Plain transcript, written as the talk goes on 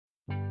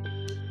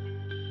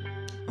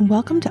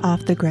Welcome to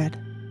Off the Grid,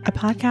 a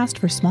podcast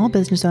for small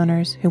business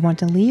owners who want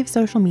to leave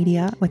social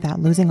media without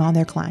losing all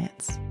their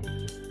clients.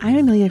 I'm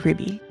Amelia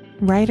Ruby,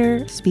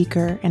 writer,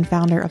 speaker, and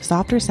founder of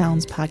Softer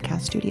Sounds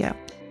podcast studio.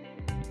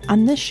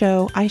 On this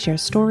show, I share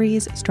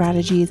stories,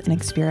 strategies, and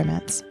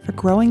experiments for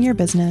growing your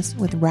business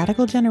with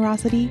radical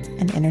generosity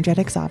and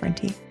energetic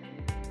sovereignty.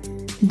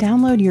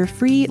 Download your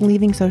free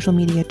Leaving Social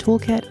Media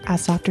toolkit at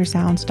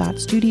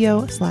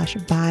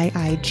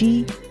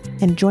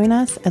softersounds.studio/buyig and join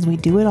us as we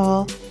do it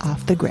all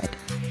off the grid.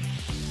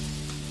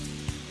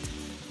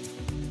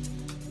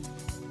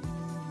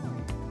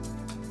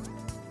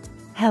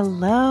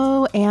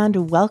 Hello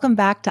and welcome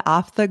back to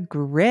Off the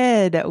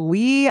Grid.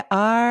 We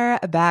are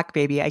back,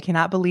 baby. I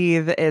cannot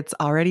believe it's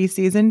already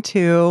season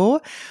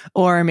 2.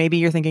 Or maybe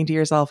you're thinking to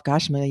yourself,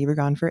 gosh, Amelia, you were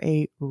gone for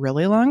a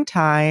really long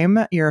time.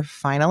 You're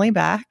finally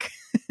back.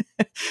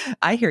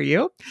 I hear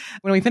you.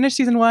 When we finished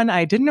season 1,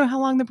 I didn't know how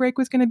long the break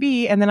was going to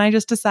be. And then I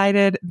just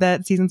decided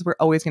that seasons were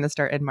always going to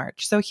start in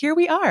March. So here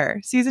we are,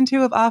 season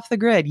 2 of Off the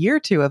Grid,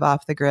 year 2 of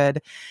Off the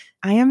Grid.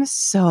 I am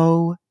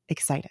so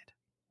excited.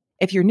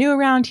 If you're new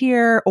around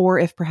here, or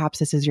if perhaps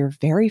this is your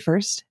very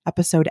first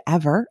episode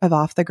ever of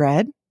Off the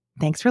Grid,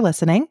 thanks for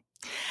listening.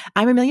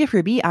 I'm Amelia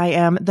Ruby. I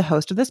am the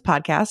host of this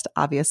podcast,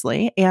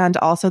 obviously, and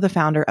also the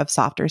founder of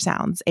Softer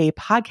Sounds, a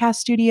podcast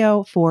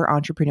studio for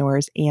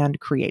entrepreneurs and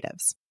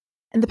creatives.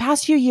 In the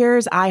past few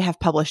years, I have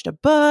published a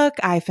book,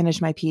 I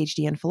finished my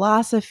PhD in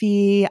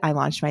philosophy, I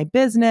launched my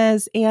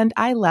business, and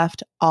I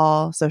left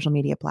all social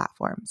media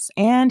platforms.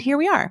 And here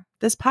we are.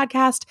 This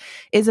podcast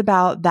is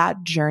about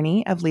that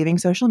journey of leaving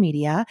social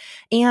media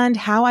and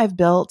how I've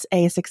built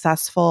a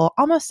successful,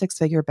 almost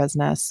 6-figure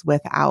business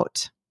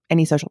without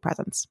any social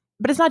presence.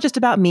 But it's not just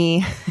about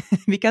me.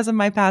 Because of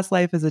my past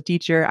life as a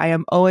teacher, I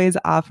am always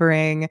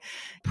offering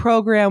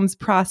programs,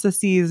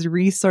 processes,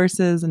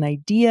 resources, and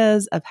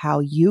ideas of how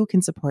you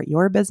can support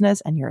your business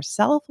and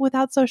yourself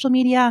without social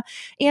media.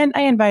 And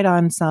I invite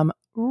on some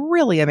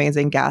really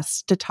amazing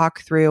guests to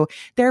talk through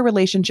their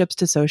relationships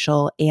to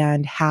social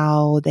and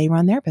how they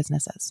run their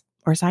businesses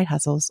or side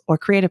hustles or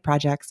creative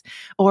projects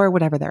or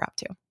whatever they're up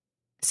to.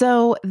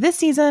 So this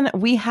season,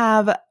 we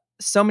have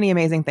so many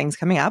amazing things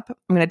coming up. I'm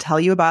going to tell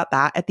you about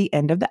that at the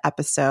end of the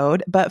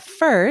episode. But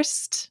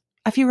first,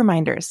 a few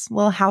reminders, a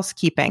little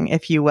housekeeping,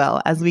 if you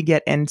will, as we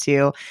get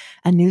into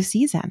a new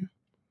season.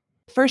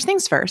 First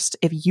things first,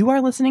 if you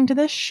are listening to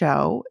this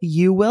show,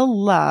 you will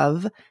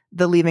love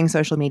the Leaving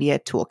Social Media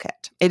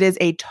Toolkit. It is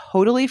a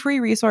totally free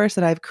resource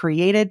that I've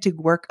created to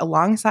work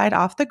alongside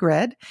Off the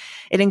Grid.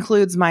 It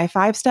includes my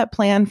 5-step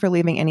plan for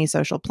leaving any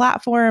social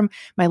platform,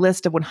 my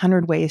list of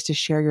 100 ways to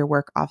share your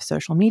work off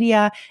social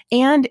media,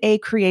 and a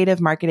creative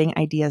marketing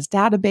ideas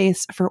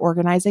database for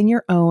organizing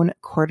your own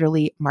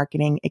quarterly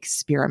marketing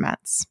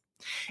experiments.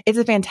 It's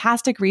a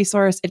fantastic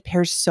resource. It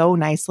pairs so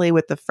nicely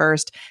with the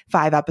first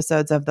 5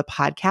 episodes of the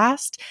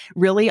podcast.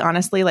 Really,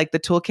 honestly, like the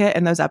toolkit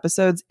and those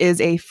episodes is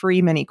a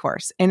free mini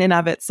course in and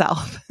of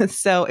itself.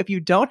 So if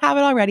you don't have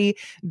it already,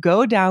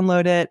 go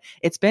download it.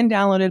 It's been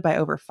downloaded by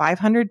over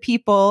 500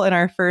 people in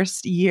our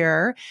first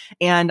year.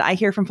 And I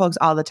hear from folks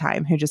all the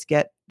time who just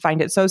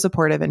find it so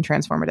supportive and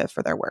transformative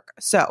for their work.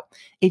 So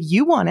if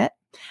you want it,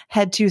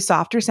 head to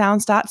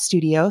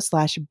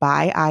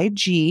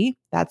softersounds.studio/buyig.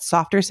 That's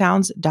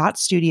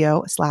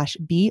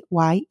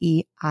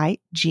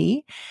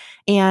softersounds.studio/byeig.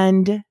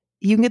 And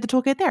you can get the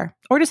toolkit there.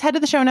 Or just head to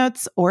the show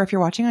notes, or if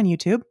you're watching on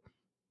YouTube,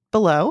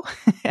 below,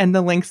 and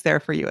the link's there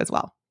for you as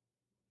well.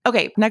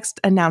 Okay, next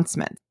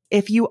announcement.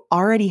 If you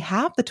already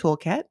have the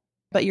toolkit,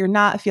 but you're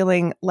not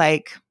feeling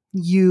like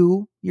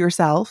you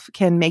yourself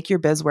can make your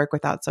biz work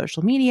without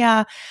social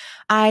media,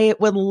 I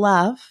would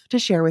love to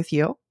share with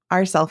you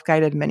our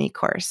self-guided mini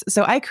course.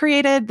 So I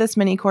created this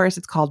mini course.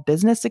 It's called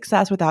Business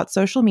Success Without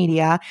Social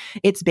Media.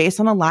 It's based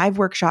on a live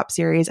workshop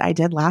series I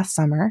did last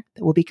summer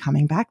that will be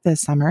coming back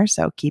this summer.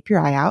 So keep your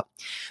eye out.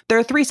 There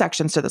are 3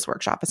 sections to this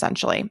workshop,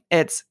 essentially.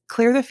 It's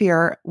clear the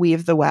fear,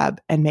 weave the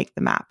web, and make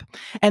the map.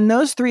 And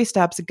those 3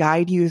 steps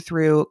guide you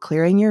through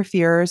clearing your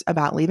fears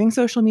about leaving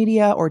social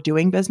media or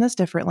doing business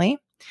differently.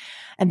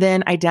 And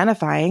then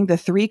identifying the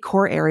 3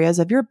 core areas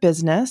of your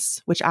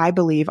business, which I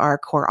believe are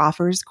core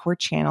offers, core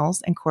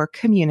channels, and core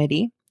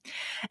community.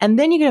 And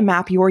then you're going to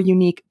map your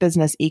unique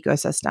business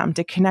ecosystem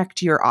to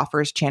connect your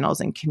offers, channels,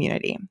 and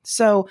community.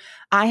 So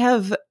I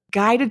have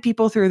guided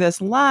people through this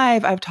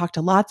live. I've talked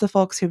to lots of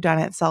folks who've done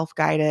it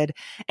self-guided.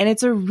 And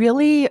it's a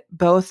really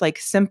both like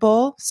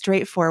simple,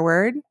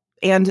 straightforward,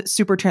 and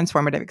super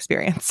transformative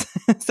experience.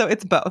 So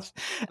it's both.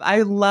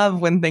 I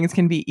love when things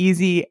can be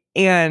easy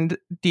and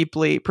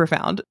deeply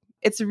profound.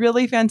 It's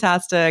really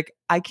fantastic.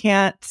 I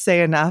can't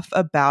say enough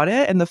about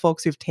it. And the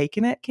folks who've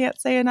taken it can't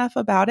say enough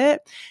about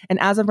it. And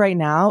as of right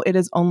now, it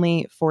is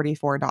only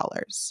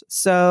 $44.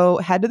 So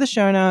head to the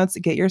show notes,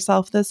 get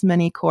yourself this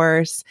mini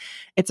course.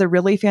 It's a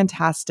really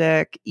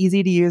fantastic,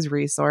 easy to use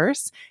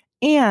resource.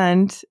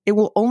 And it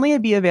will only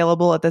be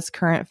available at this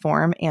current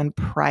form and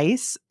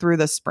price through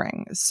the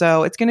spring.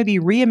 So it's going to be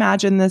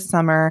reimagined this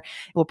summer.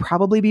 It will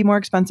probably be more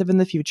expensive in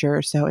the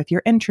future. So if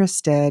you're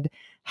interested,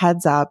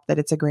 heads up that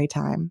it's a great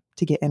time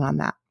to get in on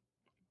that.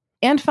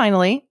 And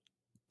finally,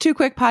 two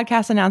quick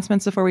podcast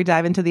announcements before we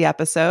dive into the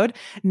episode.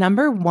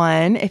 Number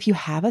one, if you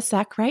have a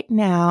sec right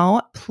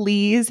now,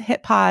 please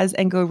hit pause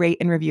and go rate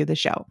and review the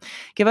show.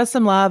 Give us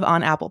some love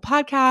on Apple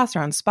Podcasts or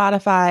on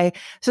Spotify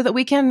so that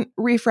we can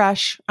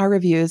refresh our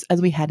reviews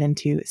as we head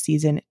into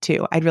season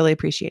 2. I'd really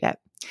appreciate it.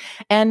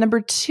 And number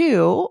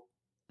two,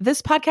 this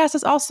podcast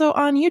is also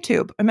on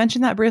YouTube. I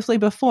mentioned that briefly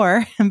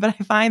before, but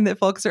I find that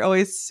folks are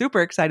always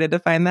super excited to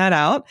find that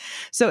out.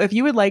 So if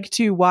you would like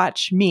to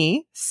watch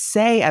me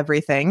say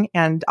everything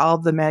and all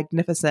the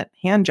magnificent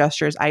hand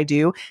gestures I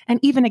do, and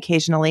even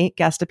occasionally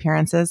guest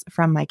appearances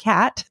from my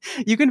cat,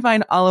 you can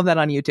find all of that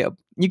on YouTube.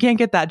 You can't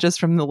get that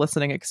just from the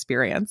listening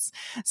experience.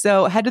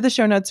 So head to the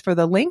show notes for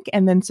the link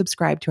and then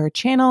subscribe to our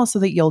channel so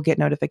that you'll get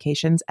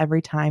notifications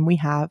every time we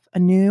have a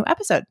new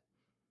episode.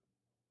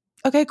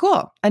 Okay,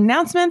 cool.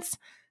 Announcements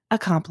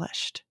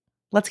accomplished.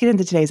 Let's get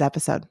into today's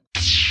episode.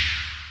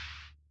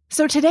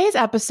 So today's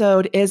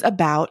episode is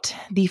about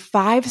the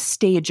 5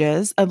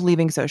 stages of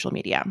leaving social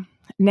media.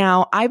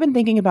 Now, I've been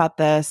thinking about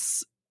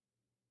this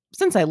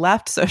since I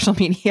left social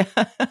media.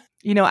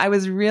 I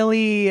was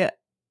really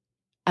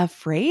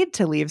afraid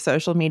to leave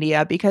social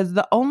media because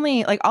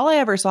all I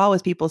ever saw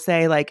was people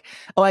say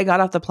oh, I got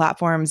off the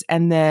platforms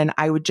and then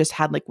I would just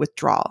had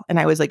withdrawal. And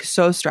I was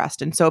so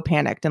stressed and so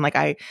panicked. And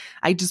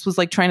I just was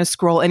trying to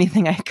scroll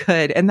anything I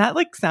could. And that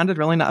sounded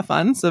really not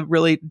fun. So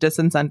really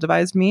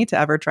disincentivized me to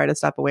ever try to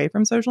step away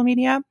from social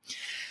media.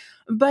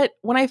 But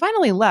when I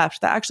finally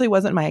left, that actually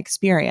wasn't my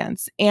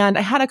experience. And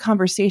I had a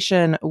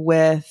conversation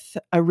with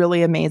a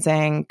really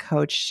amazing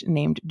coach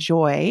named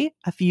Joy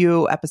a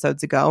few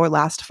episodes ago or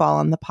last fall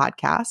on the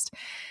podcast.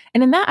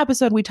 And in that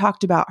episode, we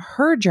talked about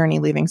her journey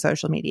leaving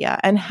social media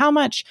and how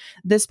much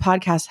this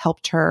podcast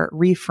helped her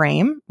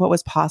reframe what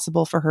was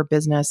possible for her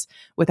business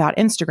without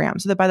Instagram.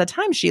 So that by the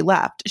time she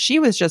left, she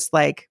was just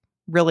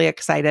really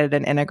excited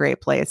and in a great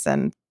place.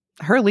 And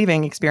her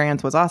leaving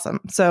experience was awesome.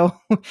 So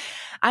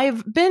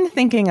I've been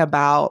thinking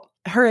about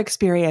her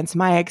experience,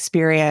 my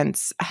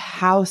experience,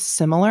 how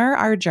similar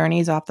our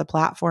journeys off the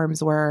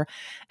platforms were,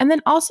 and then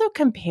also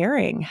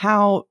comparing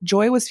how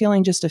Joy was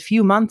feeling just a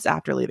few months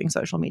after leaving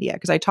social media,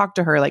 because I talked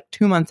to her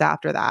 2 months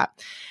after that,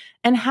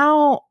 and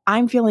how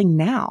I'm feeling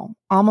now,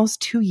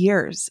 almost 2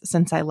 years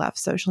since I left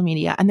social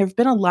media. And there've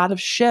been a lot of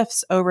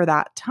shifts over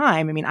that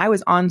time. I mean, I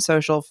was on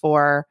social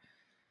for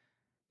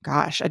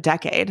a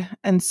decade.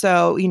 And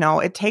so,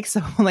 it takes,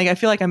 I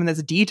feel like I'm in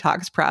this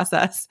detox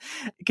process.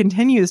 It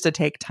continues to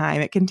take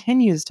time. It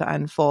continues to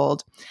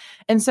unfold.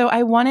 And so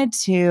I wanted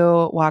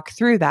to walk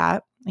through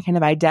that. I kind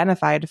of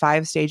identified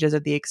 5 stages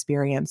of the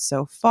experience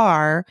so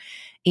far,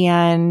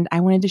 and I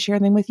wanted to share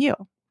them with you.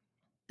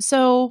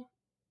 So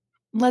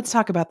let's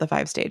talk about the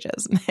 5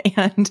 stages.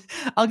 And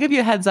I'll give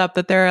you a heads up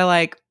that there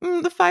are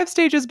the 5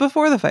 stages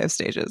before the 5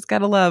 stages.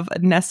 Gotta love a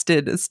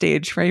nested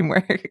stage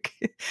framework.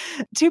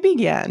 To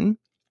begin,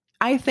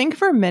 I think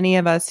for many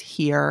of us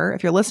here,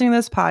 if you're listening to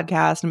this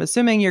podcast, I'm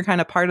assuming you're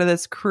kind of part of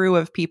this crew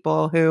of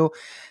people who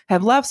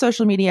have left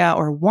social media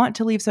or want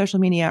to leave social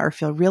media or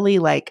feel really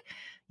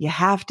you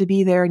have to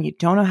be there and you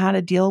don't know how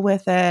to deal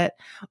with it,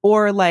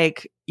 or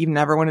you've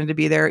never wanted to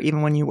be there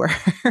even when you were.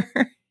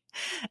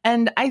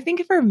 And I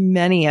think for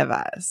many of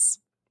us,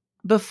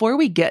 before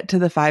we get to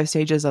the 5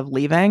 stages of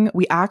leaving,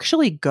 we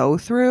actually go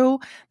through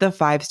the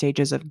 5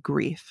 stages of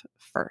grief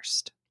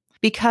first.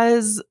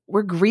 Because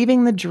we're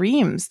grieving the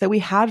dreams that we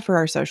had for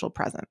our social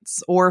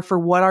presence or for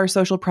what our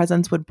social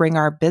presence would bring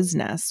our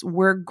business.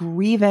 We're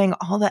grieving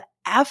all the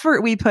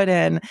effort we put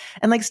in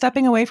and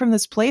stepping away from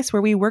this place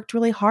where we worked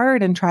really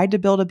hard and tried to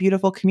build a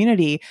beautiful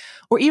community.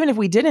 Or even if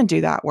we didn't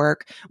do that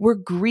work, we're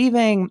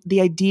grieving the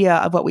idea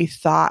of what we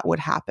thought would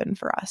happen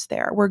for us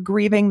there. We're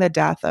grieving the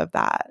death of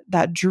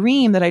that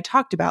dream that I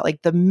talked about,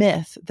 the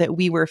myth that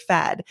we were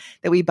fed,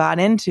 that we bought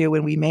into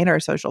when we made our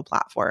social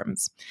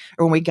platforms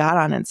or when we got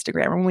on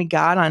Instagram or when we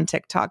got on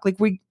TikTok.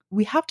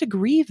 We have to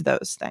grieve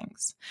those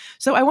things.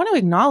 So I want to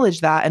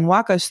acknowledge that and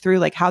walk us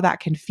through how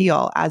that can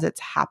feel as it's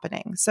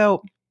happening.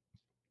 So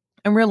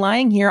I'm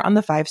relying here on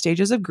the 5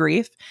 stages of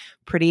grief,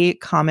 pretty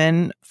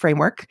common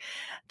framework.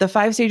 The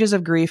 5 stages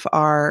of grief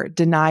are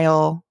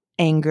denial,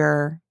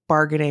 anger,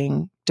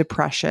 bargaining,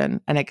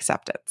 depression, and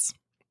acceptance.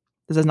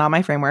 This is not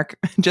my framework,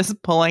 just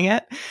pulling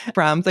it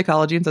from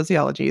psychology and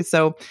sociology.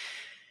 So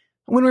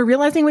when we're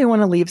realizing we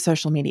want to leave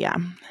social media,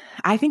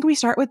 I think we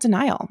start with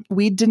denial.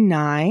 We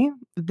deny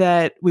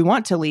that we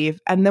want to leave,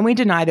 and then we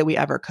deny that we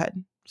ever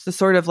could. It's the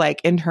sort of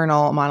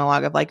internal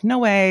monologue of no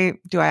way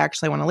do I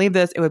actually want to leave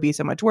this. It would be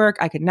so much work.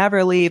 I could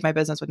never leave. My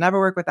business would never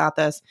work without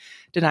this.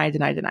 Deny,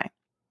 deny, deny.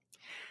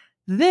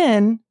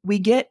 Then we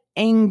get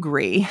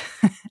angry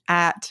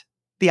at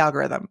the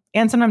algorithm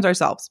and sometimes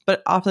ourselves,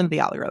 but often the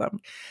algorithm.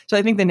 So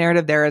I think the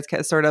narrative there is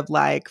sort of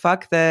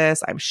fuck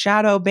this. I'm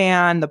shadow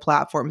banned. The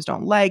platforms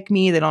don't like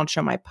me. They don't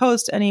show my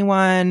post to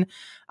anyone.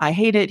 I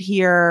hate it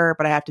here,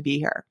 but I have to be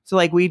here. So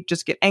we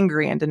just get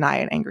angry and deny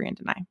and angry and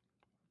deny.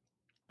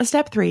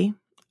 Step 3,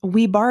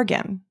 we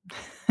bargain.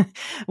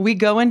 we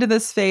go into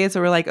this phase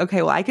where we're like,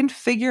 okay, well, I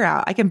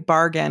can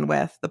bargain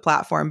with the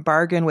platform,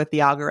 bargain with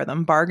the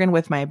algorithm, bargain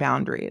with my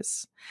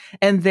boundaries.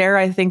 And there,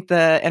 I think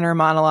the inner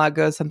monologue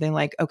goes something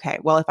like, okay,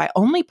 well, if I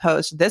only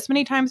post this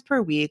many times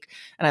per week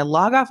and I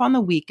log off on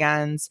the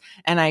weekends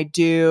and I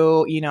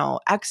do,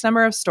 X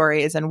number of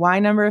stories and Y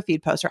number of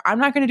feed posts, or I'm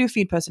not going to do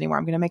feed posts anymore.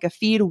 I'm going to make a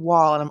feed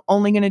wall and I'm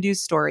only going to do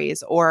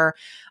stories, or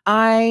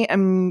I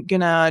am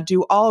going to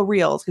do all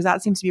reels because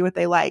that seems to be what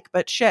they like.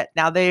 But shit,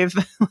 now they've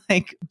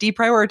like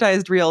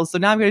deprioritized reels. So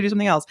now I'm going to do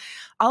something else.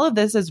 All of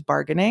this is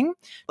bargaining,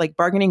 like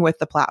bargaining with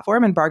the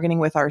platform and bargaining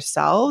with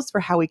ourselves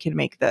for how we can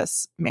make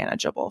this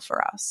manageable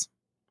for us.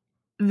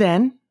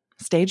 Then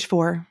stage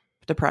 4,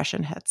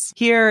 depression hits.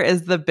 Here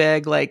is the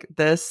big, like,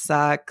 this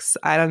sucks.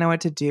 I don't know what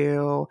to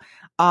do.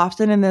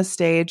 Often in this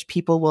stage,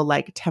 people will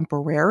like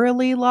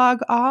temporarily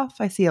log off.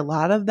 I see a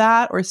lot of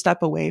that, or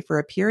step away for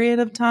a period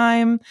of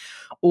time,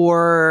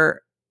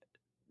 or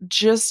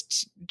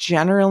just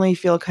generally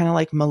feel kind of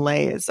like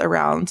malaise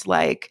around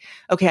like,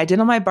 okay, I did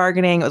all my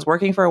bargaining. It was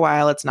working for a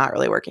while. It's not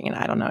really working and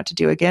I don't know what to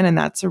do again. And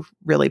that's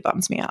really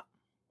bums me out.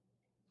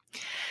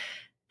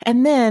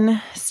 And then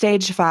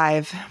stage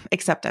 5,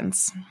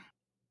 acceptance.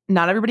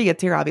 Not everybody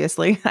gets here,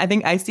 obviously. I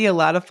think I see a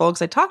lot of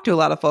folks, I talk to a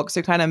lot of folks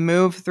who kind of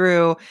move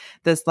through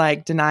this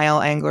like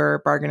denial,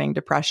 anger, bargaining,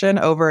 depression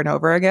over and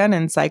over again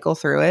and cycle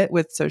through it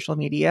with social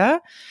media.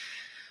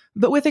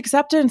 But with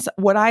acceptance,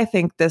 what I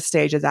think this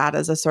stage is at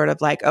is a sort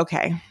of like,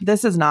 okay,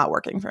 this is not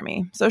working for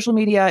me. Social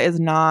media is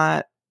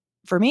not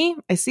for me.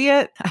 I see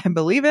it. I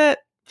believe it.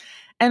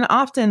 And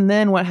often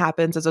then what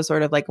happens is a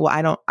sort of like,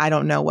 well, I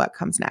don't know what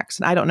comes next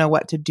and I don't know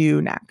what to do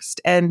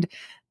next. And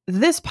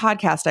this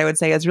podcast, I would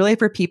say, is really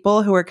for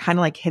people who are kind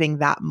of like hitting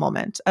that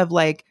moment of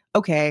like,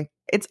 okay,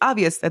 it's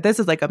obvious that this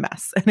is like a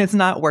mess and it's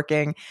not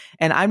working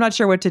and I'm not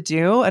sure what to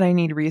do. And I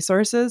need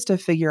resources to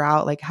figure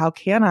out like, how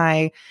can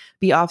I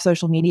be off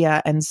social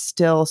media and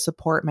still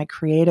support my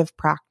creative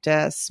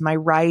practice, my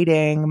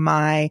writing,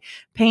 my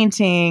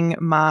painting,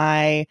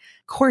 my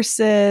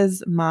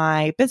courses,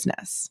 my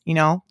business.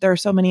 There are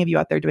so many of you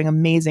out there doing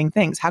amazing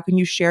things. How can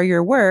you share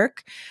your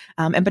work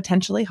and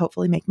potentially,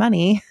 hopefully make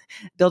money,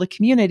 build a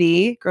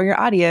community, grow your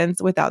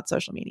audience without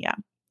social media?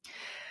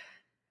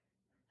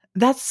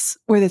 That's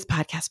where this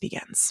podcast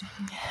begins.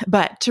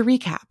 But to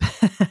recap,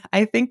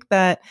 I think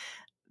that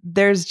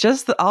there's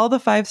just all the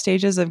 5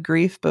 stages of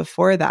grief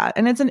before that.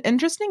 And it's an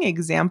interesting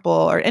example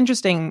or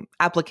interesting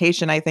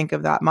application, I think,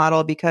 of that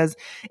model because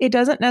it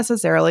doesn't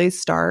necessarily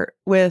start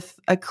with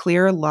a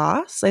clear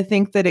loss. I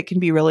think that it can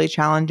be really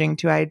challenging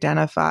to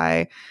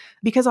identify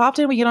because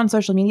often we get on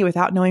social media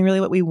without knowing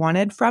really what we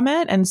wanted from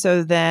it. And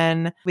so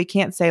then we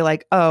can't say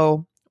like,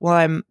 oh, well,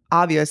 I'm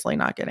obviously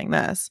not getting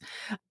this.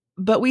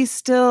 But we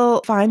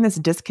still find this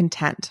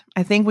discontent.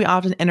 I think we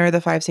often enter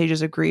the 5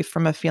 stages of grief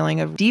from a feeling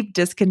of deep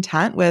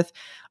discontent with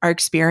our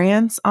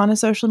experience on a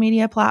social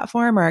media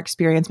platform, our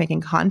experience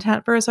making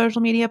content for a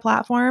social media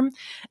platform.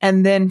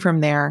 And then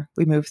from there,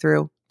 we move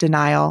through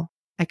denial.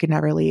 I could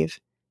never leave.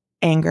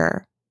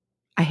 Anger.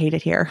 I hate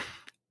it here.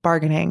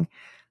 Bargaining.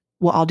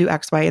 Well, I'll do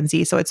X, Y, and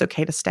Z, so it's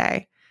okay to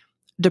stay.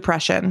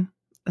 Depression.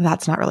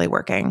 That's not really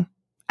working.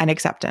 And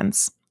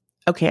acceptance.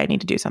 Okay, I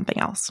need to do something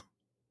else.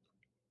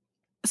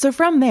 So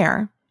from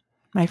there,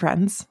 my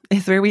friends,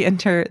 is where we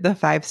enter the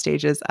 5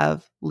 stages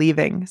of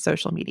leaving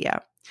social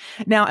media.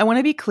 Now, I want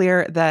to be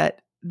clear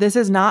that this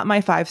is not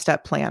my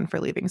 5-step plan for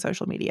leaving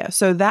social media.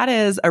 So that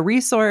is a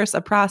resource,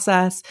 a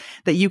process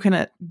that you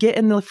can get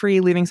in the free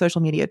Leaving Social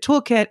Media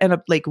toolkit and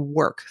like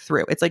work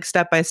through. It's like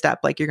step by step,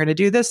 like you're going to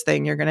do this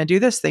thing, you're going to do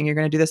this thing, you're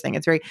going to do this thing.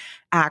 It's very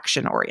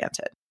action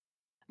oriented.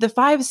 The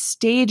 5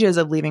 stages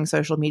of leaving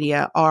social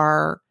media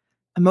are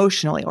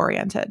emotionally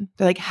oriented.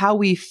 They're like how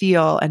we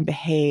feel and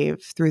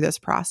behave through this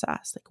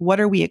process. Like, what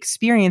are we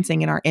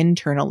experiencing in our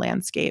internal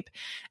landscape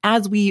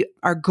as we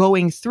are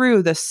going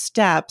through the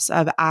steps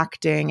of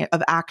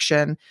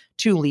action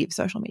to leave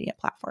social media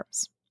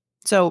platforms?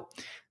 So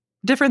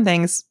different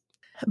things,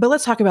 but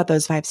let's talk about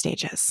those 5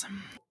 stages.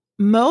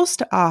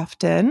 Most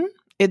often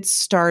it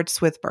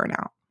starts with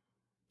burnout.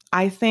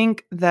 I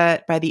think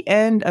that by the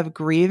end of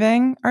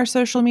grieving our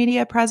social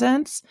media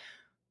presence,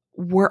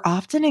 we're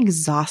often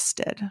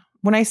exhausted.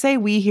 When I say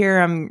we here,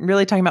 I'm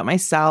really talking about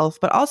myself,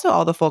 but also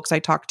all the folks I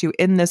talk to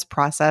in this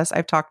process.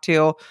 I've talked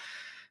to,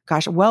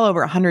 well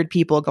over 100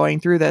 people going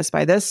through this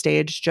by this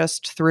stage,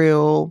 just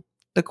through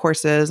the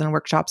courses and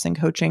workshops and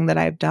coaching that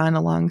I've done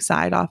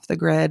alongside Off the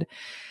Grid.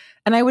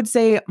 And I would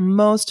say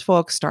most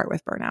folks start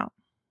with burnout.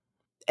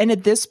 And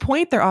at this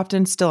point, they're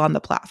often still on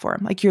the platform.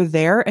 Like you're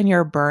there and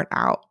you're burnt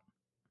out.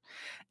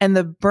 And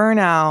the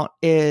burnout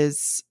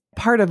is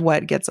part of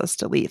what gets us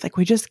to leave. Like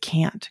we just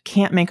can't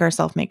make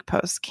ourselves make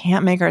posts,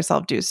 can't make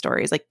ourselves do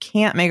stories, like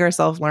can't make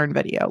ourselves learn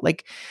video.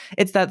 Like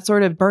it's that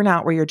sort of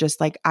burnout where you're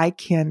just like, I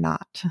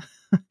cannot.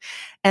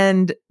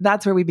 And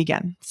that's where we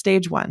begin.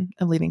 Stage 1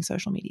 of leaving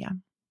social media.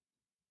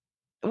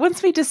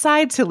 Once we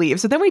decide to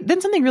leave, so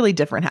then something really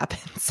different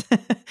happens.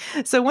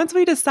 So once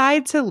we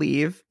decide to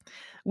leave,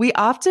 we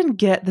often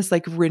get this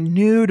like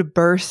renewed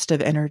burst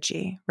of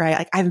energy, right?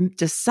 Like I've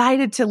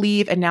decided to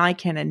leave and now I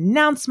can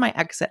announce my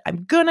exit.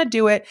 I'm going to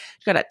do it.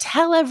 Got to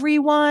tell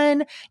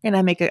everyone. And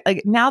I make it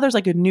like now there's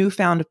like a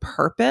newfound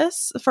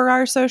purpose for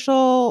our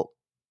social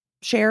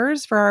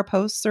shares, for our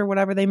posts or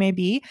whatever they may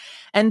be.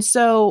 And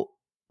so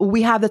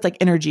we have this like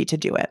energy to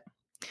do it.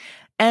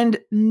 And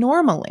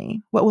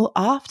normally what will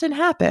often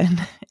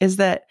happen is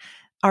that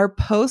our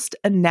post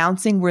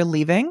announcing we're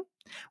leaving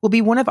will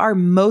be one of our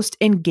most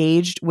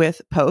engaged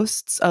with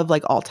posts of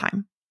like all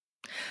time.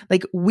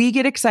 Like we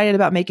get excited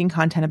about making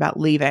content about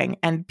leaving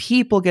and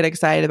people get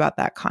excited about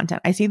that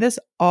content. I see this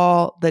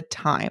all the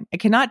time. I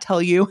cannot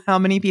tell you how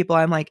many people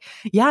I'm like,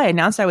 yeah, I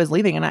announced I was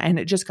leaving and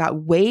it just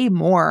got way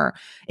more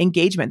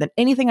engagement than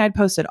anything I'd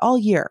posted all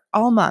year,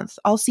 all month,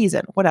 all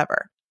season,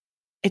 whatever.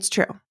 It's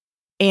true.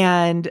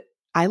 And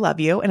I love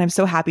you. And I'm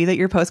so happy that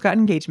your post got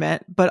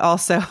engagement, but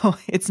also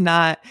it's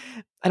not,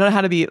 I don't know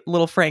how to be a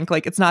little frank.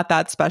 Like it's not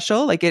that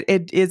special. Like it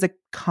is a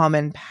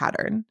common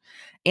pattern.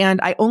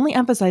 And I only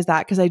emphasize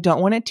that because I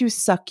don't want it to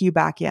suck you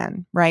back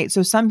in, right?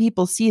 So some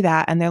people see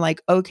that and they're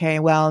like, okay,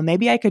 well,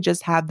 maybe I could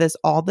just have this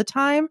all the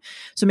time.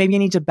 So maybe I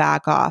need to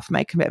back off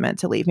my commitment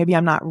to leave. Maybe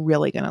I'm not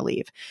really going to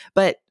leave.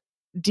 But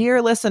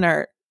dear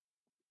listener,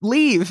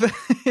 leave.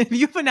 If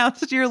you've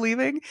announced you're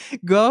leaving,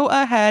 go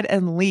ahead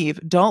and leave.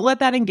 Don't let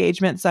that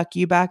engagement suck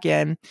you back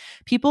in.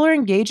 People are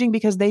engaging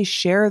because they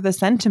share the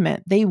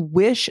sentiment. They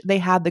wish they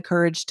had the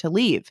courage to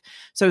leave.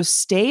 So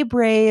stay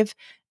brave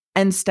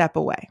and step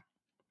away.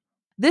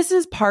 This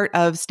is part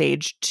of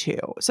stage 2.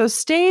 So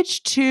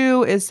stage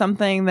 2 is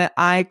something that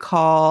I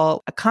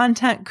call a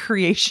content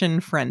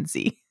creation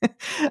frenzy.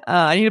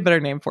 I need a better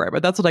name for it,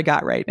 but that's what I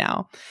got right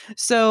now.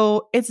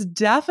 So it's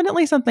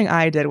definitely something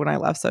I did when I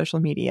left social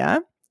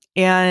media.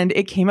 And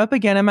it came up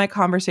again in my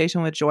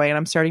conversation with Joy, and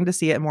I'm starting to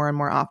see it more and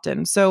more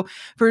often. So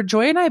for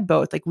Joy and I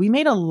both, like we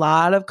made a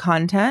lot of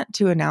content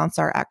to announce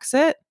our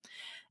exit.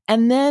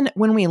 And then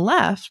when we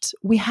left,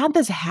 we had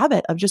this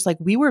habit of just like,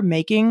 we were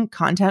making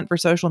content for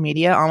social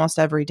media almost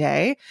every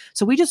day.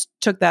 So we just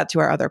took that to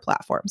our other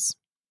platforms.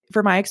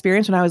 For my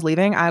experience, when I was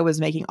leaving, I was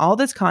making all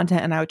this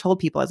content and I told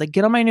people, I was like,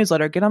 get on my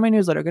newsletter, get on my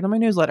newsletter, get on my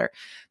newsletter.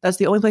 That's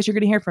the only place you're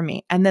going to hear from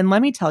me. And then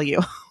let me tell you,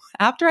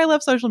 after I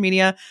left social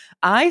media,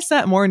 I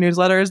sent more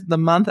newsletters the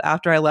month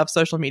after I left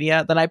social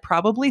media than I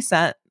probably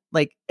sent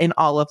like in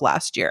all of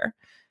last year.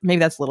 Maybe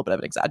that's a little bit of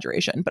an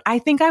exaggeration, but I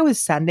think I was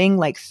sending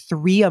like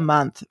 3 a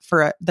month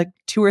for the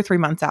 2 or 3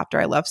 months after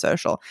I left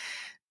social.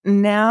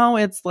 Now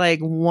it's like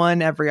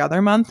 1 every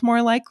other month,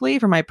 more likely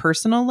for my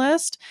personal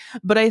list.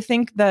 But I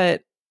think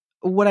that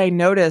what I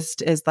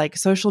noticed is like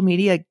social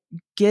media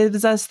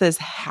gives us this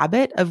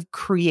habit of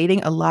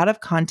creating a lot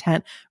of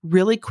content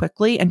really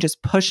quickly and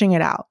just pushing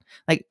it out,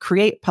 like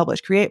create,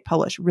 publish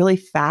really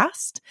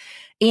fast.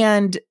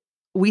 And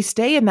we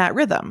stay in that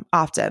rhythm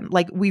often.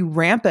 Like we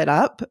ramp it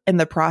up in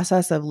the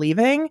process of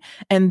leaving,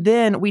 and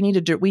then we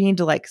need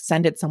to like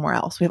send it somewhere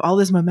else. We have all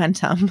this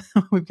momentum.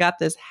 We've got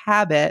this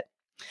habit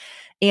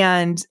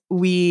and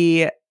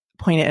we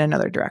point it in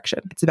another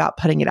direction. It's about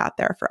putting it out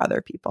there for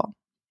other people.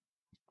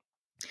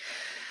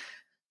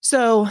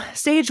 So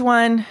stage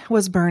 1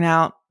 was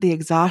burnout, the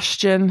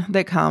exhaustion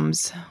that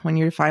comes when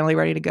you're finally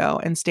ready to go.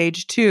 And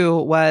stage 2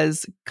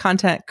 was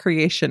content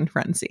creation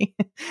frenzy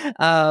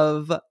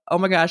of, oh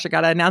my gosh, I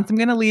got to announce I'm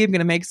going to leave, I'm going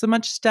to make so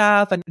much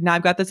stuff. And now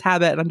I've got this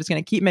habit and I'm just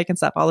going to keep making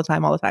stuff all the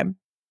time.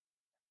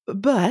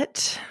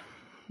 But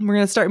we're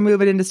going to start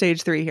moving into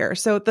stage 3 here.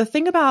 So the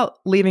thing about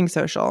leaving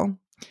social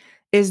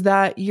is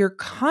that your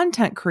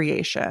content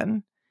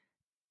creation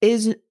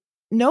is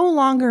no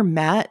longer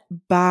met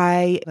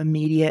by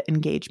immediate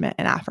engagement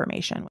and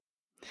affirmation.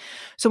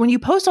 So when you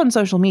post on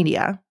social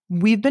media,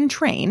 we've been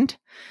trained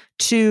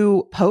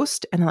to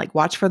post and like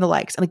watch for the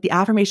likes, and like the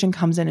affirmation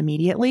comes in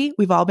immediately.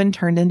 We've all been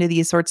turned into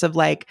these sorts of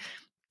like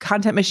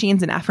content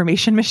machines and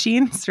affirmation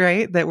machines,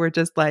 right? That we're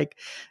just like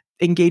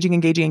engaging.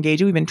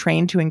 We've been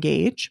trained to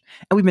engage,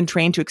 and we've been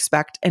trained to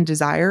expect and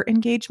desire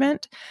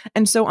engagement.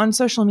 And so on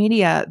social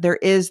media, there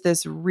is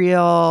this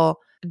real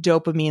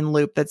dopamine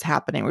loop that's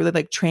happening. We're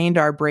like trained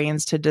our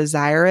brains to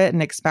desire it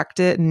and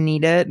expect it and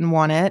need it and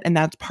want it. And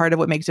that's part of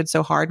what makes it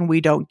so hard. And we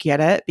don't get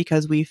it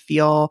because we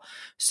feel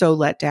so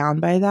let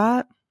down by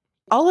that.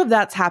 All of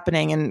that's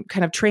happening and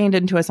kind of trained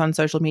into us on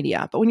social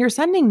media. But when you're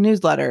sending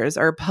newsletters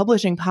or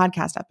publishing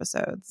podcast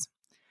episodes,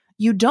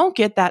 you don't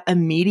get that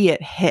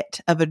immediate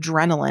hit of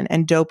adrenaline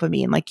and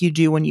dopamine like you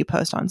do when you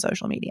post on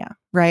social media,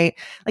 right?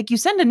 Like you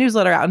send a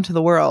newsletter out into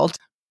the world,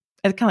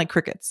 it's kind of like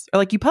crickets. Or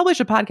like you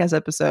publish a podcast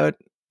episode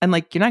and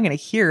like you're not going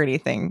to hear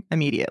anything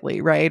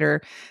immediately, right?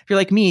 Or if you're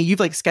like me, you've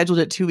like scheduled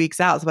it 2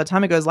 weeks out. So by the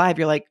time it goes live,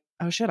 you're like,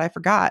 oh shit, I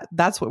forgot.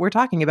 That's what we're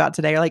talking about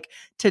today. Or like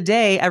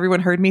today, everyone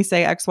heard me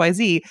say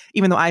XYZ,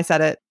 even though I said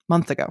it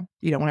months ago,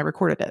 when I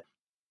recorded it.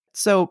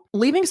 So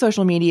leaving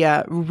social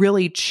media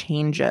really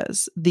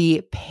changes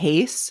the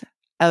pace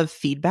of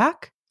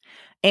feedback.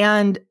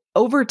 And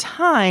over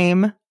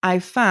time, I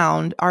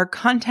found our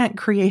content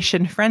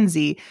creation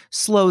frenzy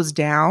slows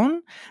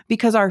down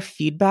because our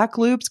feedback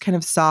loops kind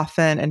of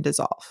soften and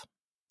dissolve.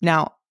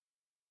 Now,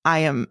 I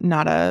am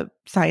not a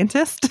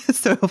scientist.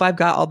 So if I've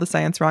got all the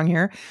science wrong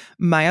here,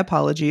 my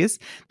apologies.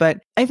 But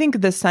I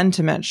think the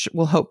sentiment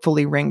will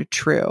hopefully ring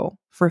true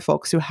for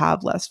folks who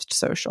have less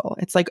social.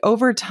 It's like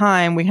over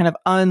time, we kind of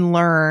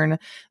unlearn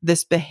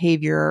this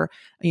behavior,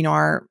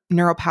 our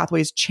neural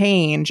pathways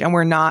change, and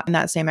we're not in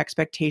that same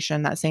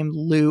expectation, that same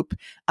loop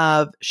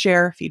of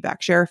share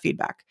feedback.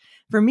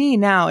 For me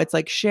now, it's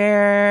like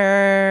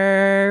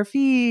share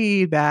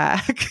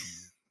feedback.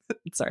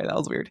 Sorry, that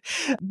was weird.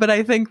 But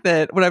I think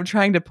that what I'm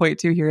trying to point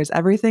to here is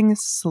everything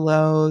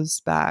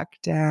slows back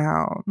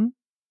down.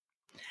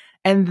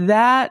 And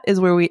that is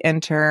where we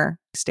enter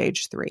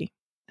stage 3.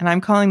 And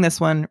I'm calling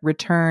this one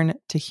return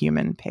to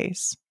human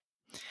pace.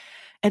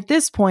 At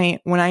this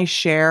point, when I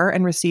share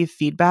and receive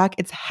feedback,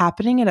 it's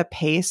happening at a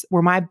pace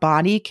where my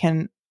body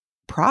can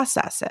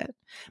process it.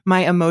 My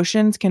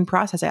emotions can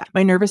process it.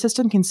 My nervous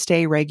system can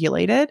stay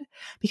regulated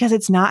because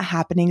it's not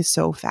happening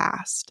so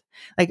fast.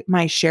 Like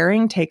my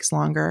sharing takes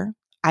longer.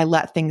 I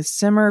let things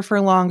simmer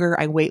for longer.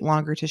 I wait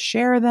longer to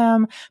share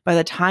them. By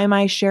the time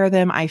I share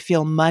them, I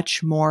feel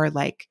much more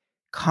like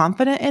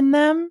confident in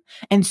them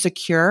and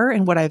secure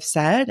in what I've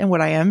said and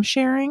what I am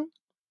sharing.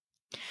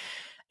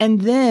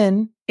 And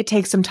then it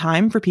takes some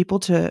time for people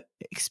to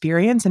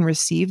experience and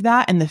receive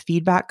that. And the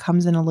feedback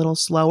comes in a little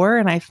slower.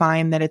 And I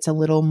find that it's a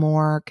little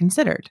more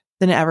considered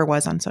than it ever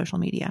was on social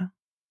media.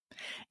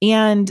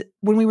 And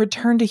when we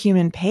return to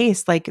human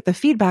pace, like the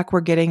feedback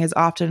we're getting is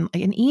often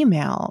like an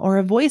email or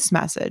a voice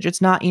message.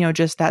 It's not,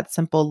 just that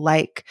simple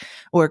like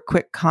or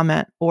quick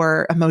comment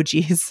or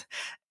emojis.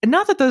 And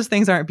not that those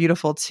things aren't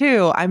beautiful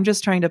too. I'm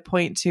just trying to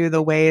point to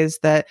the ways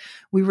that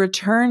we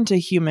return to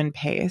human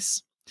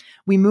pace.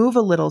 We move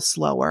a little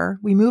slower.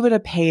 We move at a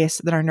pace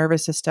that our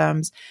nervous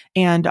systems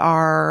and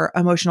our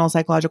emotional,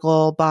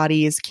 psychological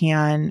bodies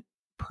can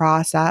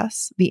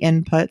process the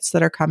inputs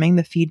that are coming,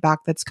 the feedback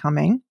that's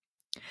coming.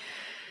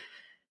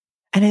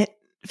 And it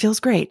feels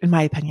great, in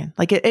my opinion.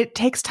 Like it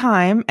takes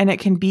time and it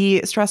can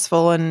be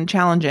stressful and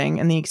challenging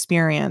in the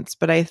experience.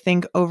 But I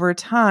think over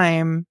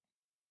time,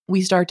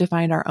 we start to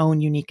find our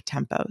own unique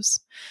tempos.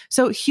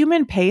 So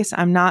human pace,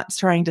 I'm not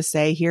trying to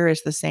say here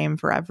is the same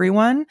for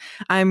everyone.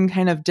 I'm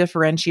kind of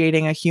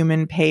differentiating a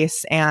human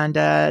pace and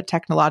a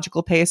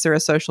technological pace or a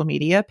social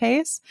media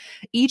pace.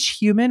 Each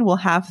human will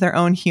have their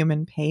own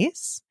human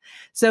pace.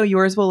 So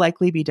yours will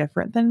likely be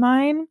different than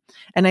mine.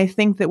 And I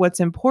think that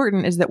what's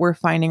important is that we're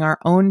finding our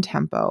own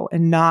tempo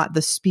and not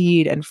the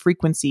speed and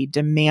frequency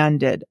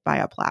demanded by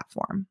a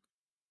platform.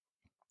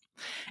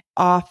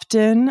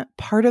 Often,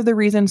 part of the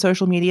reason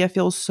social media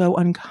feels so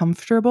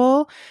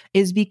uncomfortable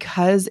is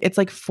because it's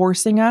like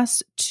forcing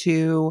us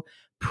to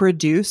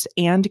produce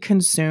and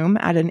consume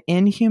at an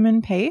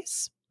inhuman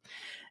pace.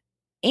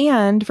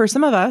 And for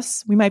some of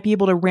us, we might be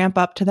able to ramp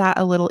up to that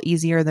a little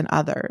easier than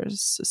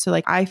others. So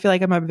like, I feel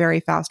like I'm a very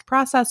fast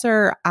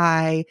processor.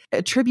 I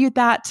attribute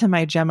that to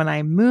my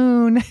Gemini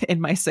moon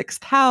in my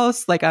 6th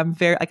house. Like I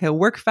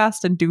work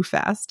fast and do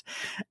fast.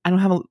 I don't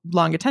have a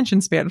long attention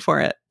span for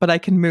it, but I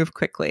can move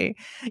quickly.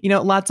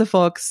 Lots of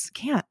folks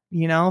can't,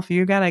 if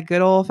you got a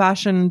good old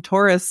fashioned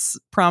Taurus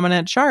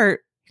prominent chart,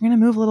 you're going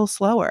to move a little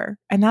slower,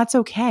 and that's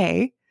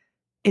okay.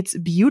 It's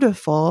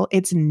beautiful.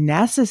 It's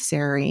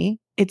necessary.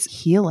 It's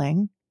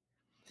healing.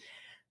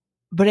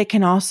 But it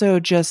can also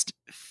just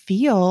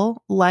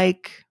feel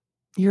like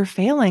you're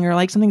failing or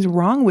like something's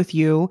wrong with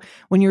you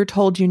when you're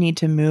told you need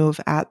to move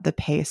at the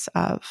pace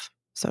of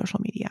social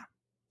media.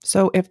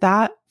 So if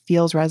that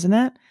feels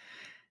resonant,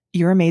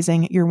 you're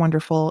amazing. You're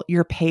wonderful.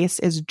 Your pace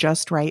is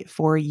just right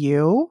for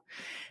you.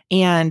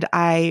 And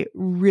I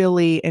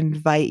really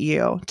invite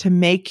you to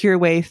make your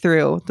way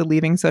through the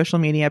leaving social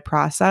media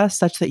process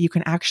such that you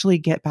can actually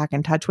get back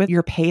in touch with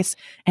your pace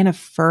and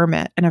affirm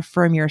it and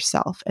affirm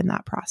yourself in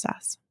that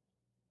process.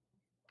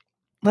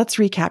 Let's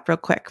recap real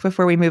quick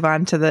before we move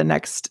on to the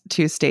next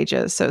 2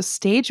 stages. So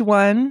stage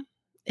 1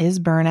 is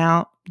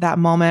burnout, that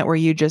moment where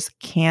you just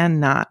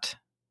cannot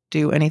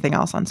do anything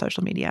else on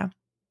social media.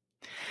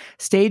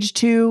 Stage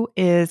 2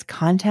 is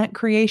content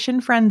creation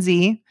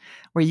frenzy,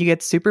 where you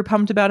get super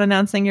pumped about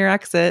announcing your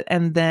exit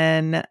and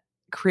then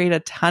create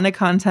a ton of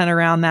content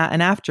around that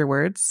and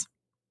afterwards.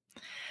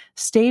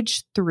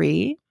 Stage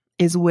 3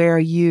 is where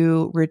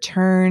you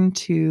return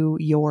to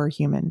your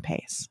human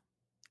pace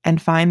and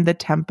find the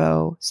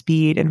tempo,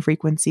 speed, and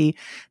frequency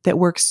that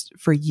works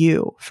for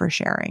you for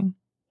sharing.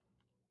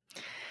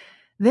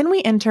 Then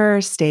we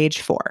enter stage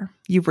 4.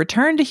 You've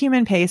returned to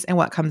human pace, and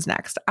what comes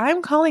next?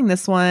 I'm calling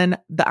this one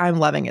the I'm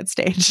loving it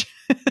stage,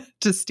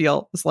 to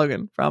steal the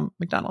slogan from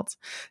McDonald's.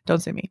 Don't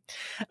sue me.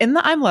 In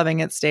the I'm loving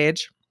it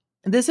stage,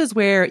 this is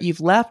where you've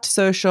left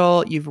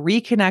social, you've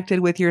reconnected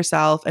with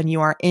yourself, and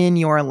you are in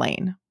your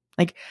lane.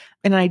 Like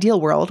in an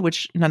ideal world,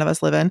 which none of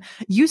us live in,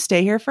 you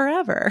stay here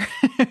forever,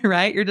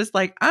 right? You're just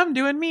like, I'm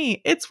doing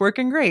me. It's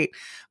working great.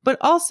 But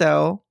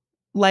also,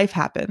 life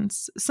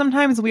happens.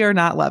 Sometimes we are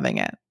not loving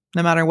it,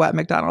 no matter what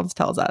McDonald's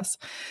tells us.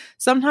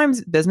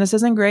 Sometimes business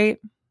isn't great.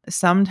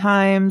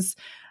 Sometimes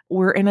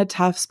we're in a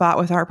tough spot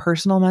with our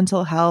personal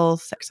mental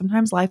health.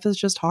 Sometimes life is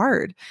just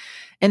hard.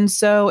 And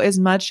so as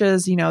much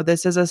as,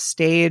 this is a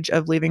stage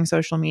of leaving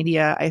social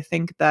media, I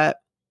think that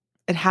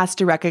it has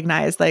to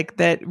recognize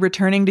that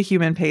returning to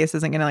human pace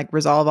isn't going to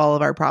resolve all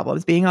of our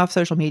problems. Being off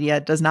social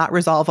media does not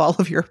resolve all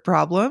of your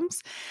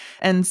problems.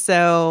 And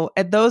so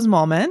at those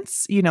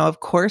moments, of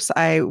course,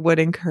 I would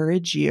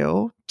encourage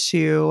you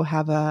to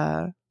have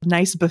a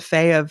nice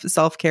buffet of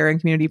self-care and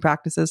community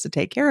practices to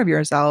take care of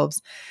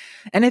yourselves.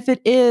 And if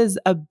it is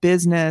a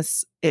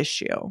business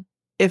issue,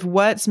 if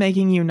what's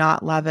making you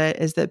not love it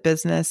is that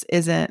business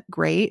isn't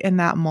great in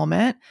that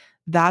moment,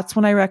 that's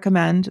when I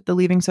recommend the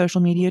Leaving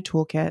Social Media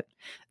Toolkit.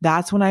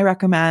 That's when I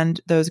recommend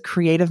those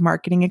creative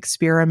marketing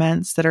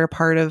experiments that are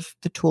part of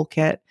the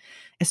toolkit,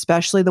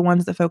 especially the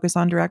ones that focus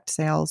on direct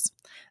sales.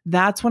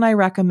 That's when I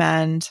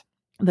recommend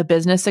the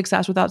Business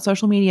Success Without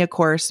Social Media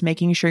course,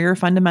 making sure your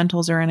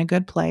fundamentals are in a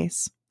good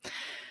place.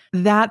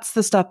 That's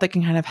the stuff that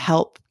can kind of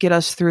help get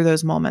us through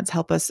those moments,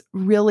 help us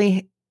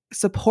really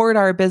support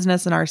our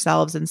business and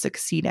ourselves in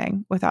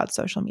succeeding without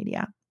social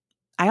media.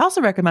 I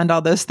also recommend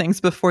all those things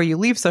before you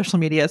leave social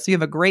media, so you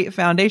have a great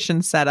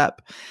foundation set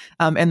up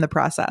in the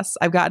process.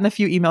 I've gotten a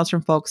few emails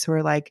from folks who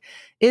are like,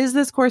 is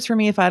this course for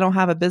me if I don't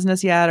have a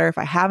business yet, or if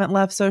I haven't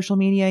left social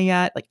media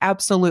yet?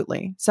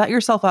 Absolutely. Set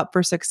yourself up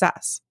for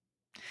success.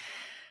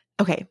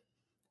 Okay,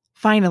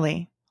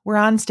 finally, we're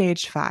on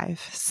stage 5.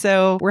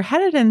 So we're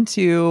headed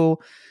into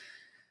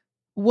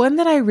one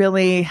that I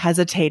really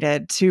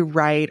hesitated to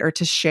write or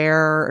to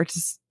share or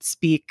to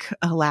speak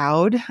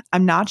aloud.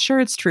 I'm not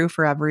sure it's true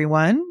for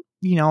everyone.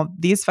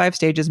 These 5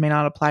 stages may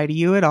not apply to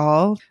you at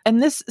all.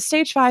 And this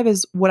stage 5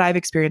 is what I've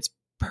experienced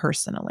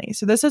personally.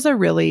 So this is a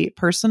really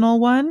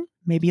personal one.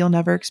 Maybe you'll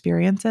never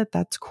experience it.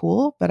 That's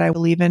cool. But I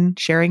believe in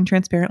sharing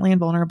transparently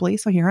and vulnerably.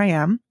 So here I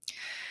am.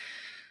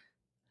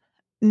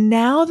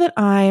 Now that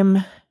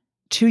I'm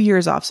 2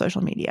 years off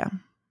social media,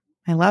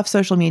 I left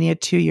social media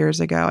 2 years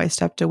ago. I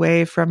stepped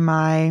away from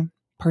my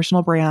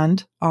personal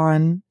brand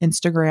on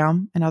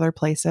Instagram and other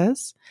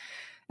places.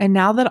 And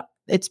now that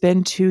it's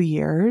been 2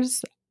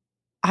 years,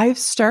 I've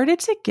started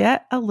to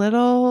get a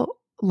little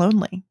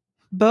lonely,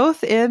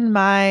 both in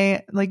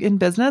my, in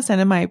business and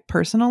in my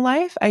personal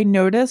life. I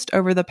noticed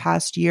over the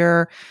past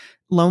year,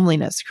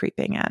 loneliness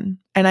creeping in.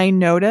 And I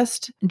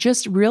noticed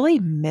just really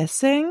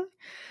missing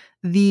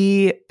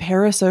the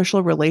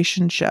parasocial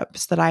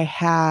relationships that I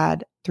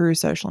had through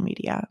social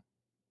media.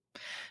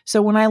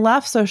 So when I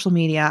left social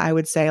media, I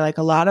would say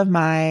a lot of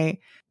my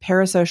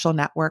parasocial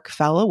network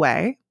fell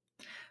away.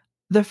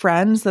 The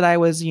friends that I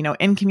was,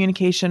 in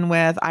communication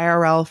with,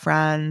 IRL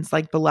friends,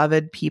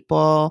 beloved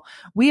people,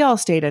 we all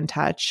stayed in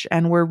touch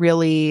and were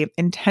really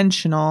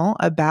intentional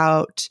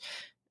about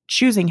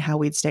choosing how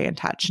we'd stay in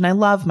touch. And I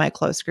love my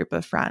close group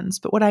of friends.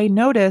 But what I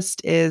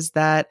noticed is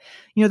that,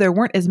 there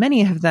weren't as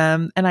many of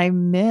them, and I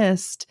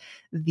missed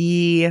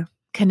the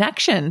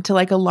connection to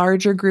a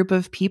larger group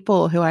of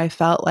people who I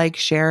felt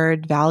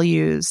shared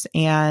values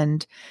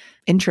and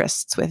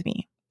interests with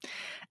me.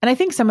 And I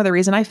think some of the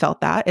reason I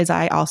felt that is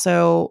I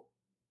also,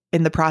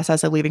 in the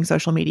process of leaving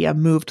social media,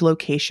 moved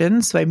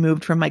locations. So I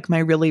moved from my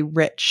really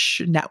rich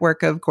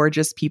network of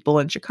gorgeous people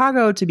in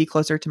Chicago to be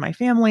closer to my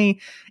family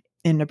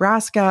in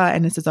Nebraska.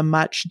 And this is a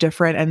much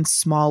different and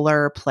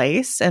smaller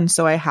place. And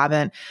so I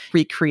haven't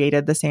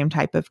recreated the same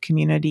type of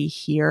community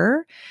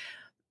here.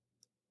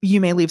 You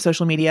may leave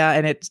social media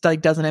and it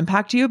doesn't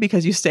impact you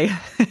because you stay,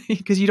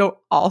 because you don't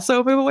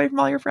also move away from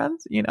all your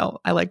friends.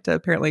 I like to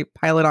apparently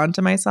pile it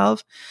onto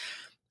myself.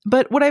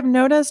 But what I've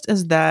noticed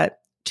is that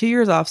 2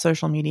 years off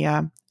social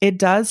media, it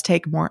does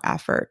take more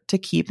effort to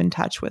keep in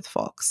touch with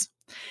folks.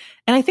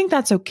 And I think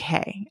that's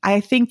okay. I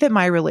think that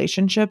my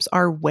relationships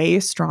are way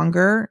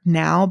stronger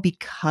now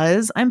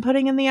because I'm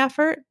putting in the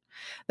effort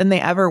than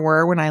they ever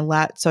were when I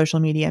let social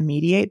media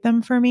mediate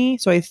them for me.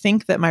 So I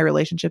think that my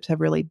relationships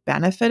have really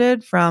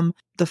benefited from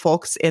the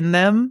folks in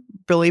them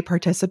really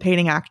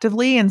participating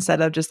actively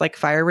instead of just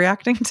fire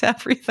reacting to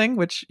everything,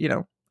 which,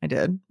 I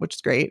did, which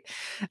is great.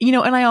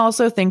 And I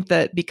also think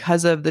that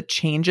because of the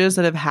changes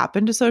that have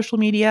happened to social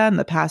media in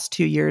the past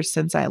 2 years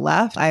since I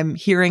left, I'm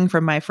hearing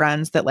from my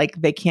friends that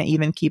they can't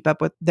even keep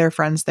up with their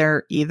friends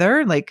there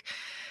either.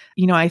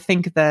 I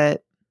think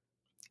that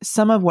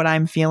some of what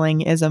I'm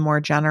feeling is a more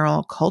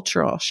general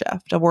cultural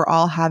shift. We're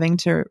all having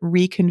to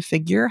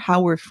reconfigure how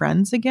we're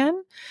friends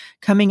again,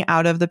 coming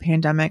out of the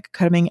pandemic,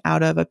 coming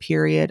out of a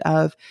period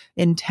of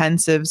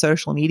intensive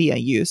social media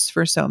use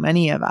for so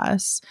many of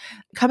us,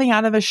 coming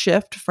out of a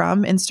shift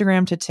from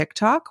Instagram to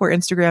TikTok, where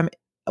Instagram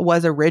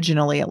was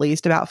originally at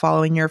least about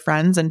following your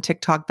friends, and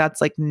TikTok,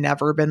 that's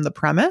never been the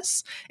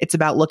premise. It's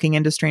about looking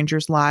into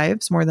strangers'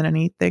 lives more than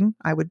anything,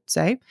 I would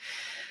say.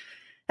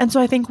 And so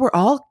I think we're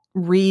all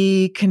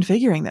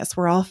reconfiguring this.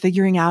 We're all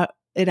figuring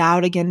it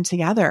out again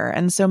together.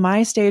 And so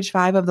my stage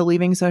 5 of the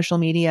leaving social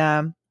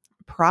media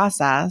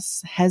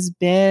process has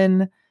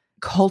been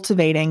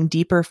cultivating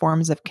deeper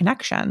forms of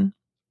connection.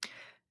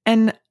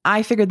 And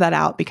I figured that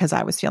out because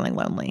I was feeling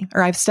lonely,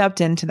 or I've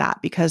stepped into that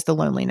because the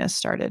loneliness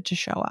started to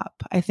show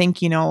up. I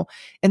think, in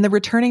the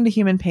returning to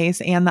human pace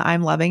and the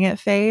I'm loving it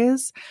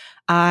phase,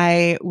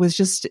 I was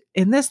just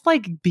in this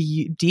like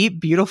deep,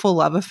 beautiful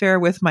love affair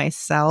with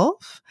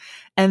myself.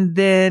 And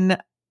then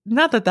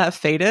not that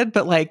faded,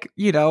 but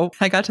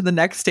I got to the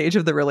next stage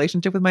of the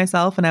relationship with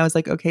myself and I was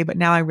like, okay, but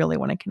now I really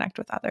want to connect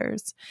with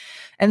others.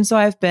 And so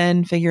I've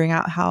been figuring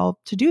out how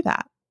to do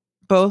that,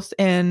 both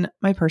in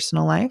my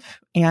personal life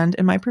and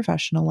in my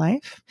professional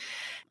life.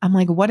 I'm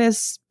like, what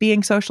is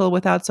being social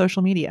without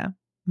social media?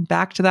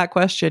 Back to that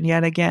question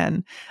yet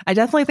again. I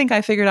definitely think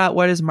I figured out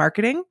what is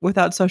marketing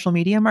without social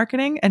media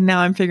marketing. And now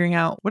I'm figuring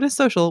out what is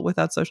social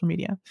without social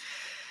media.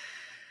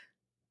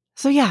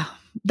 So yeah,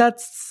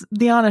 that's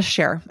the honest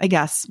share, I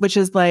guess, which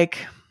is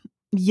like,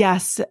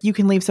 yes, you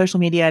can leave social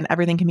media and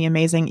everything can be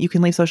amazing. You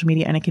can leave social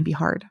media and it can be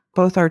hard.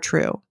 Both are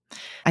true.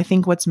 I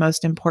think what's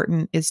most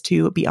important is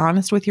to be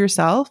honest with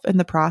yourself in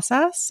the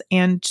process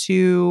and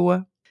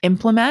to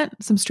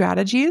implement some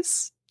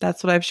strategies.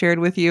 That's what I've shared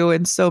with you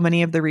in so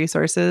many of the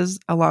resources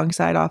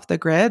alongside Off the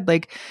Grid.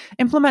 Like,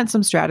 implement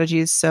some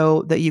strategies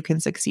so that you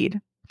can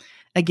succeed.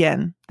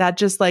 Again, that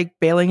just like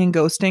bailing and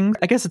ghosting,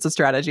 I guess it's a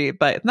strategy,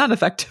 but not an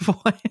effective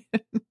one.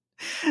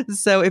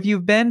 So if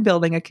you've been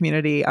building a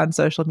community on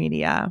social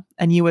media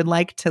and you would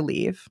like to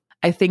leave,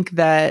 I think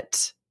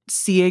that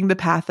seeing the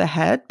path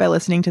ahead by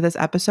listening to this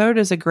episode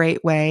is a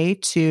great way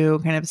to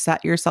kind of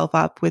set yourself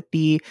up with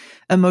the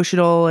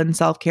emotional and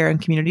self-care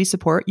and community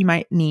support you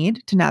might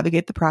need to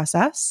navigate the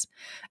process.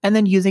 And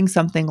then using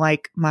something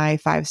like my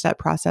 5-step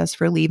process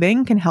for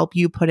leaving can help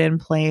you put in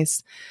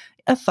place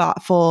a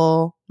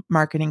thoughtful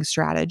marketing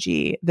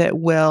strategy that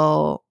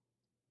will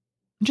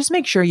just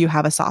make sure you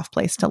have a soft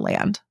place to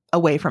land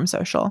away from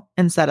social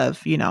instead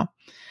of,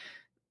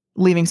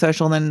 leaving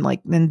social and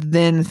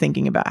then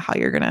thinking about how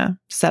you're going to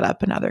set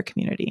up another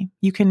community.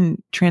 You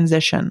can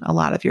transition a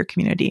lot of your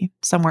community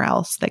somewhere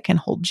else that can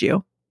hold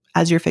you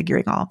as you're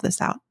figuring all of this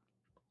out.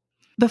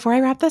 Before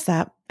I wrap this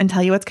up and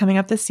tell you what's coming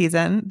up this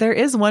season, there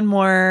is one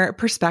more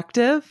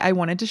perspective I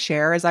wanted to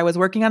share. As I was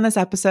working on this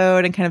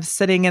episode and kind of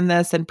sitting in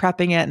this and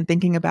prepping it and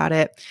thinking about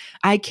it,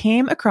 I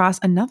came across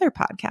another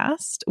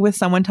podcast with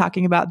someone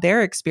talking about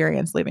their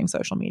experience leaving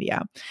social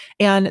media.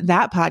 And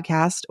that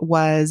podcast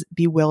was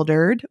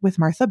Bewildered with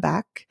Martha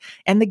Beck.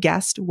 And the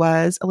guest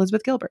was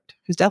Elizabeth Gilbert,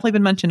 who's definitely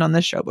been mentioned on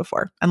this show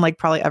before, unlike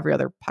probably every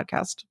other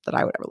podcast that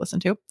I would ever listen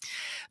to.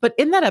 But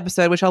in that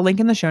episode, which I'll link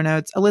in the show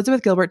notes,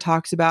 Elizabeth Gilbert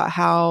talks about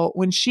how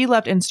when she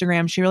left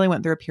Instagram, she really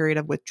went through a period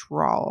of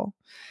withdrawal.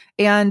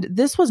 And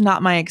this was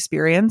not my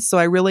experience. So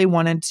I really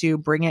wanted to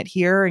bring it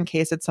here in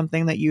case it's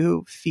something that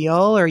you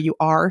feel or you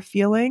are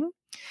feeling.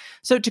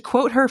 So to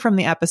quote her from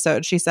the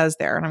episode, she says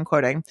there, and I'm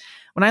quoting,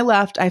 "When I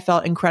left, I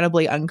felt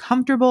incredibly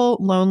uncomfortable,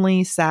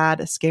 lonely,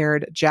 sad,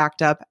 scared,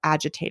 jacked up,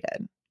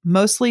 agitated.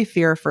 Mostly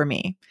fear for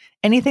me.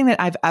 Anything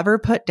that I've ever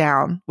put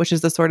down, which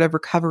is the sort of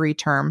recovery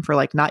term for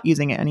not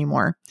using it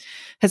anymore,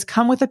 has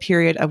come with a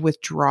period of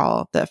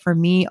withdrawal that for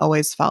me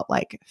always felt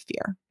like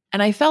fear."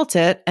 And I felt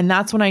it. And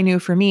that's when I knew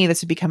for me, this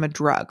had become a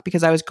drug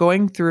because I was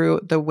going through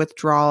the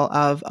withdrawal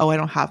of, I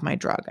don't have my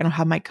drug. I don't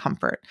have my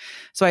comfort.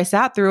 So I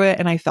sat through it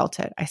and I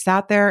felt it. I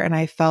sat there and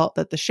I felt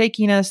that the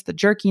shakiness, the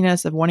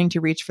jerkiness of wanting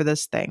to reach for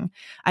this thing.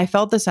 I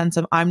felt the sense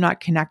of I'm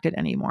not connected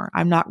anymore.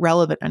 I'm not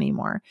relevant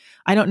anymore.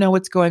 I don't know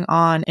what's going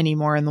on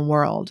anymore in the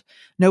world.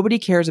 Nobody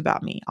cares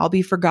about me. I'll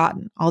be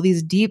forgotten. All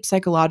these deep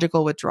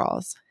psychological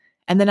withdrawals.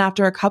 And then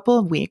after a couple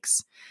of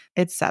weeks,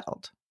 it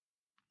settled.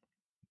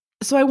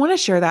 So I want to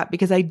share that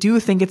because I do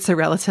think it's a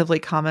relatively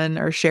common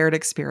or shared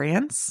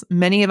experience.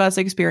 Many of us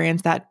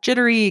experience that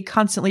jittery,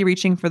 constantly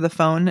reaching for the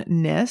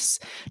phone-ness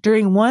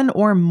during one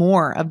or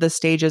more of the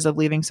stages of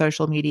leaving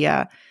social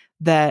media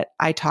that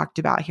I talked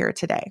about here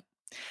today.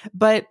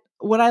 But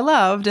what I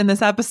loved in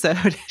this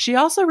episode, she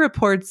also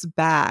reports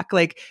back,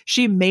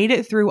 she made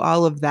it through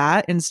all of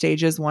that in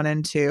stages 1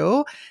 and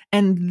 2,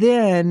 and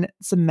then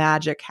some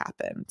magic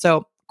happened.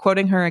 So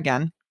quoting her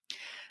again,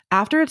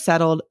 "After it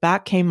settled,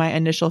 back came my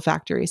initial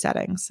factory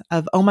settings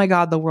of, oh my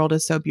God, the world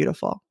is so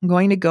beautiful. I'm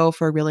going to go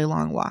for a really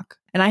long walk."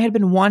 And I'd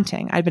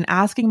been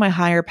asking my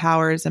higher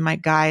powers and my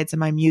guides and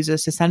my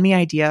muses to send me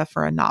idea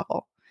for a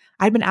novel.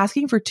 I'd been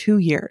asking for 2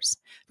 years.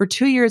 For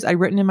 2 years, I'd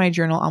written in my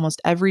journal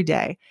almost every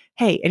day,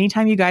 "Hey,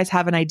 anytime you guys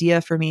have an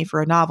idea for me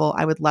for a novel,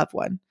 I would love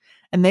one."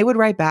 And they would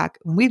write back,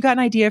 "When we've got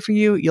an idea for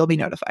you, you'll be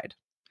notified."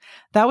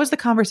 That was the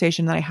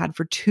conversation that I had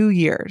for 2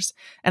 years.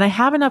 And I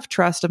have enough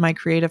trust of my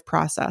creative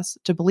process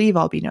to believe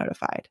I'll be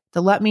notified,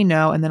 to let me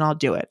know, and then I'll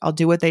do it. I'll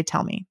do what they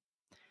tell me.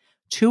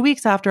 2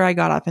 weeks after I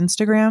got off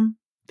Instagram,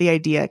 the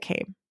idea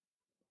came.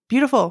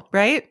 Beautiful,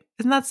 right?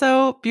 Isn't that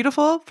so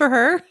beautiful for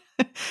her?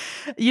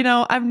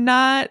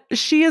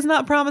 She is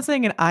not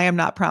promising and I am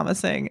not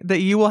promising that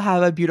you will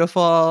have a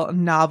beautiful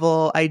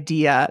novel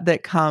idea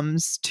that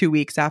comes 2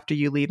 weeks after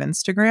you leave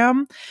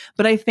Instagram.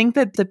 But I think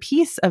that the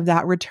piece of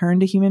that return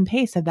to human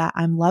pace, of that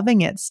I'm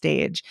loving it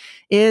stage,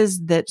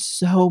 is that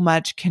so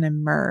much can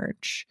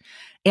emerge.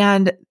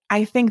 And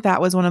I think that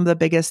was one of the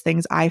biggest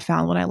things I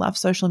found when I left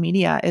social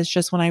media is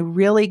just when I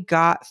really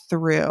got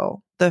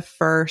through the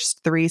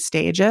first 3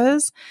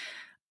 stages,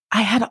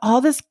 I had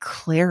all this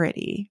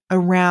clarity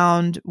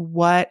around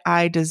what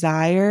I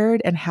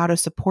desired and how to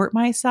support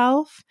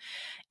myself.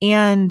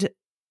 And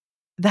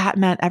that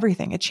meant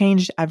everything. It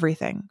changed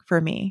everything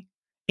for me.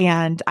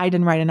 And I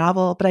didn't write a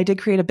novel, but I did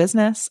create a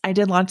business. I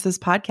did launch this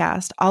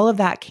podcast. All of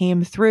that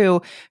came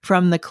through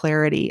from the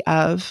clarity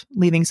of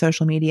leaving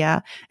social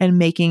media and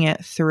making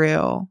it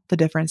through the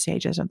different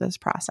stages of this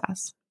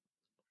process.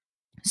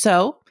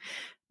 So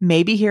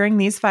maybe hearing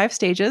these 5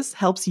 stages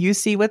helps you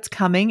see what's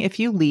coming if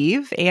you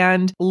leave,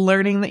 and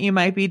learning that you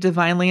might be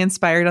divinely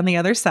inspired on the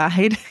other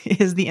side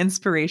is the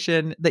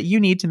inspiration that you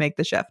need to make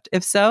the shift.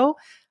 If so,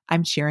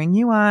 I'm cheering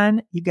you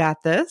on. You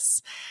got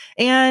this.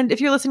 And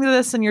if you're listening to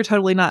this and you're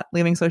totally not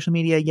leaving social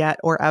media yet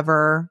or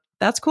ever,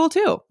 that's cool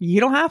too. You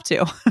don't have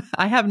to.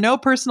 I have no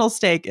personal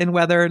stake in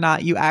whether or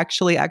not you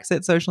actually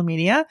exit social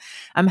media.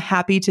 I'm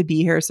happy to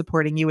be here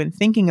supporting you and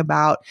thinking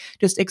about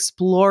just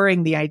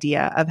exploring the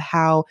idea of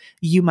how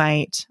you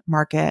might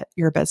market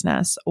your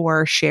business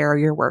or share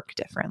your work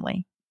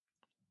differently.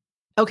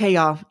 Okay,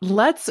 y'all,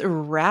 let's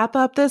wrap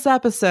up this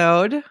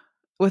episode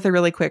with a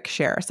really quick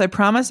share. So I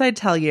promised I'd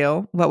tell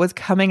you what was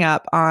coming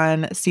up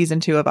on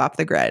season 2 of Off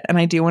the Grid. And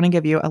I do want to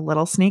give you a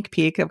little sneak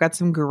peek. I've got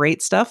some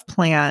great stuff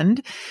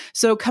planned.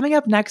 So coming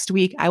up next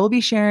week, I will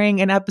be sharing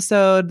an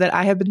episode that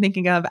I have been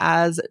thinking of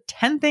as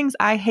 10 things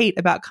I hate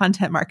about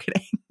content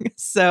marketing.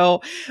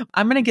 So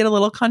I'm going to get a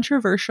little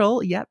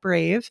controversial yet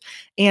brave.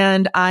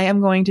 And I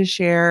am going to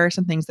share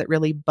some things that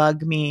really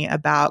bug me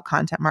about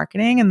content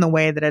marketing and the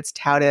way that it's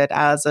touted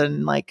as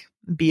an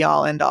be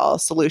all end all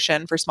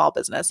solution for small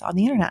business on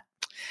the internet.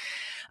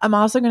 I'm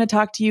also going to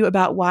talk to you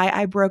about why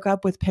I broke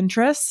up with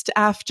Pinterest.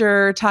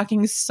 After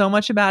talking so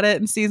much about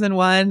it in season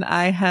 1,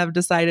 I have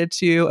decided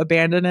to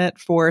abandon it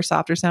for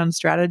Softer Sound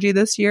strategy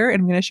this year.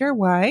 And I'm going to share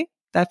why.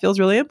 That feels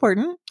really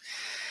important.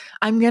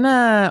 I'm going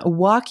to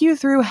walk you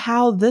through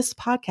how this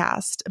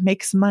podcast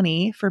makes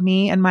money for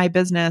me and my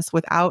business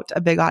without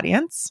a big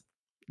audience.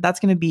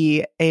 That's going to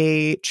be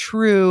a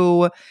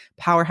true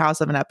powerhouse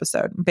of an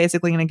episode. I'm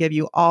basically going to give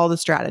you all the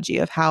strategy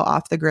of how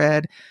Off the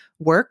Grid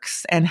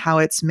works and how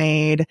it's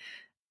made,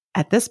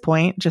 at this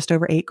point, just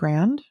over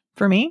 $8,000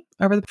 for me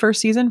over the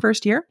first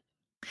year.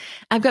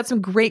 I've got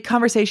some great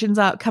conversations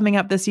coming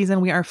up this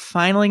season. We are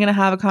finally going to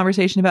have a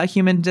conversation about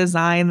human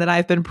design that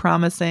I've been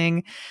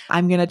promising.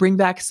 I'm going to bring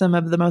back some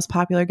of the most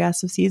popular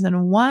guests of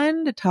season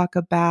 1 to talk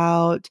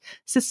about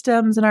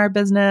systems in our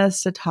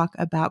business, to talk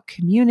about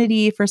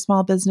community for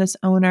small business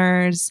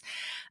owners.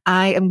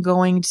 I am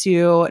going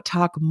to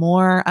talk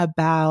more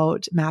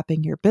about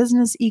mapping your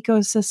business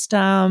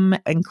ecosystem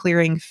and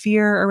clearing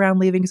fear around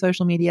leaving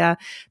social media.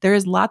 There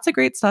is lots of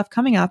great stuff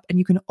coming up, and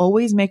you can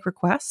always make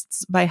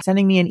requests by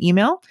sending me an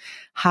email.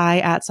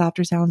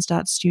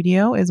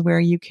 hi@softersounds.studio is where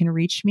you can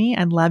reach me.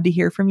 I'd love to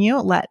hear from you.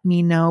 Let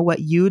me know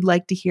what you'd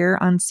like to hear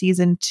on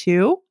season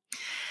 2.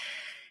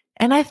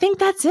 And I think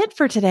that's it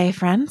for today,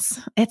 friends.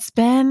 It's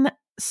been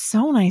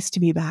so nice to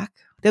be back.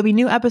 There'll be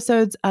new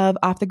episodes of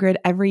Off the Grid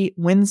every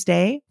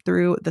Wednesday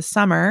through the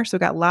summer. So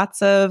we've got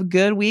lots of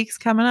good weeks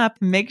coming up.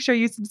 Make sure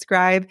you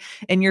subscribe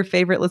in your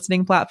favorite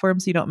listening platform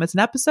so you don't miss an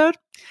episode.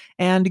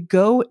 And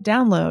go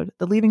download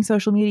the Leaving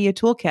Social Media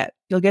Toolkit.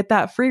 You'll get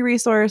that free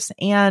resource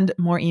and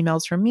more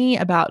emails from me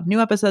about new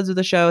episodes of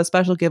the show,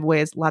 special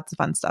giveaways, lots of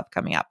fun stuff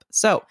coming up.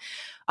 So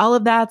all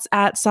of that's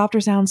at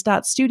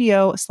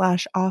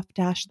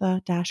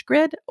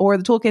softersounds.studio/off-the-grid, or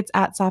the toolkit's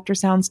at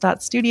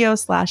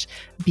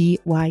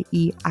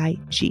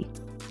softersounds.studio/BYEIG.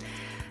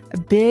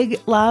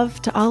 Big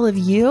love to all of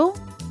you.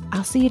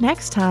 I'll see you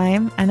next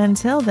time. And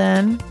until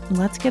then,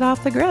 let's get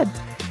off the grid.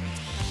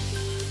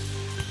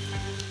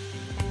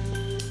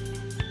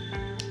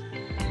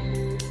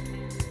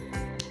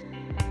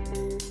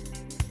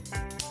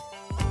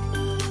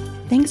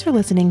 Thanks for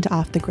listening to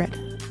Off the Grid.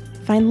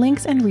 Find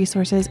links and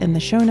resources in the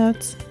show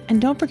notes,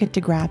 and don't forget to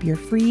grab your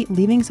free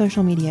Leaving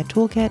Social Media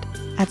Toolkit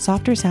at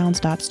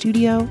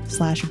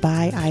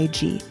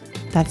softersounds.studio/BYEIG.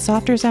 That's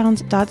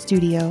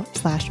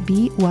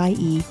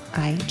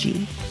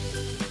softersounds.studio/BYEIG.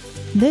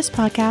 This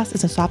podcast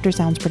is a Softer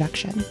Sounds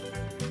production.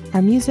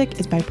 Our music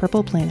is by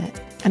Purple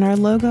Planet, and our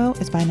logo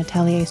is by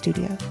Natelier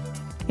Studio.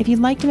 If you'd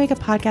like to make a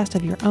podcast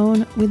of your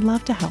own, we'd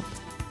love to help.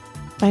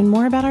 Find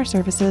more about our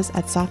services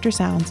at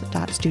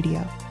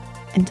softersounds.studio.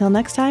 Until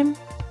next time,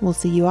 we'll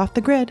see you off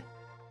the grid.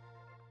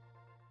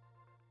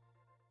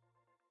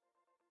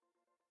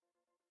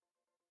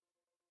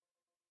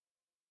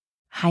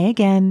 Hi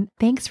again.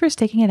 Thanks for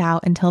sticking it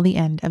out until the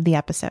end of the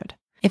episode.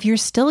 If you're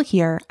still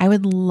here, I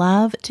would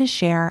love to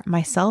share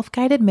my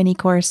self-guided mini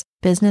course,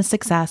 Business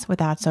Success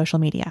Without Social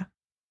Media.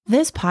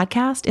 This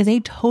podcast is a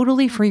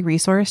totally free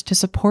resource to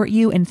support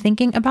you in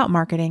thinking about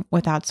marketing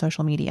without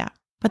social media.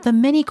 But the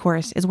mini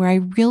course is where I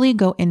really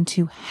go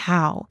into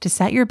how to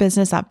set your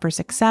business up for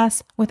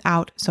success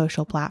without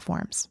social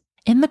platforms.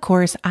 In the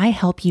course, I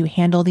help you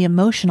handle the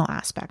emotional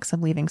aspects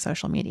of leaving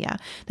social media,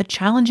 the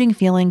challenging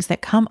feelings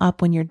that come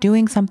up when you're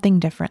doing something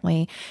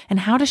differently, and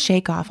how to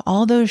shake off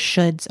all those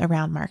shoulds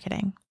around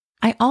marketing.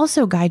 I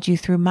also guide you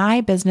through my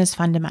business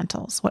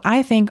fundamentals, what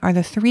I think are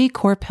the 3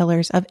 core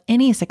pillars of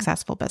any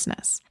successful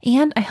business.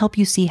 And I help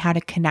you see how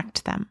to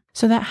connect them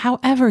so that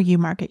however you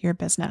market your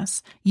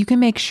business, you can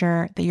make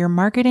sure that your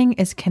marketing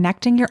is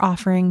connecting your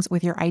offerings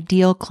with your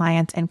ideal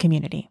clients and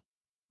community.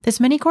 This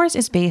mini course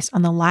is based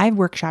on the live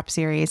workshop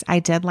series I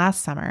did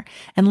last summer,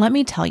 and let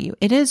me tell you,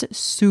 it is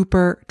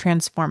super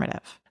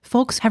transformative.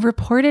 Folks have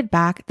reported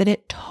back that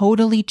it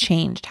totally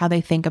changed how they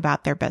think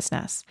about their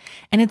business,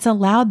 and it's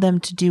allowed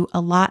them to do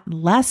a lot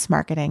less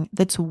marketing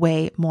that's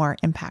way more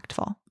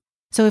impactful.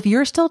 So if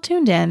you're still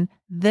tuned in,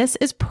 this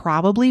is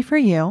probably for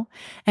you.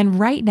 And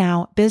right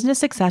now, Business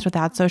Success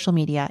Without Social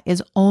Media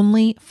is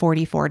only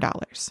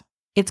 $44.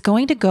 It's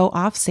going to go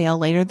off sale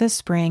later this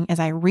spring as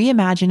I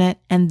reimagine it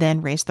and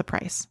then raise the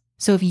price.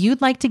 So if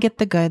you'd like to get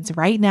the goods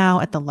right now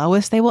at the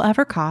lowest they will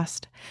ever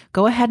cost,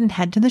 go ahead and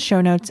head to the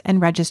show notes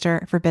and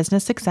register for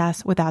Business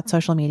Success Without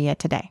Social Media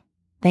today.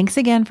 Thanks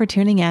again for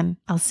tuning in.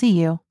 I'll see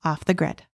you off the grid.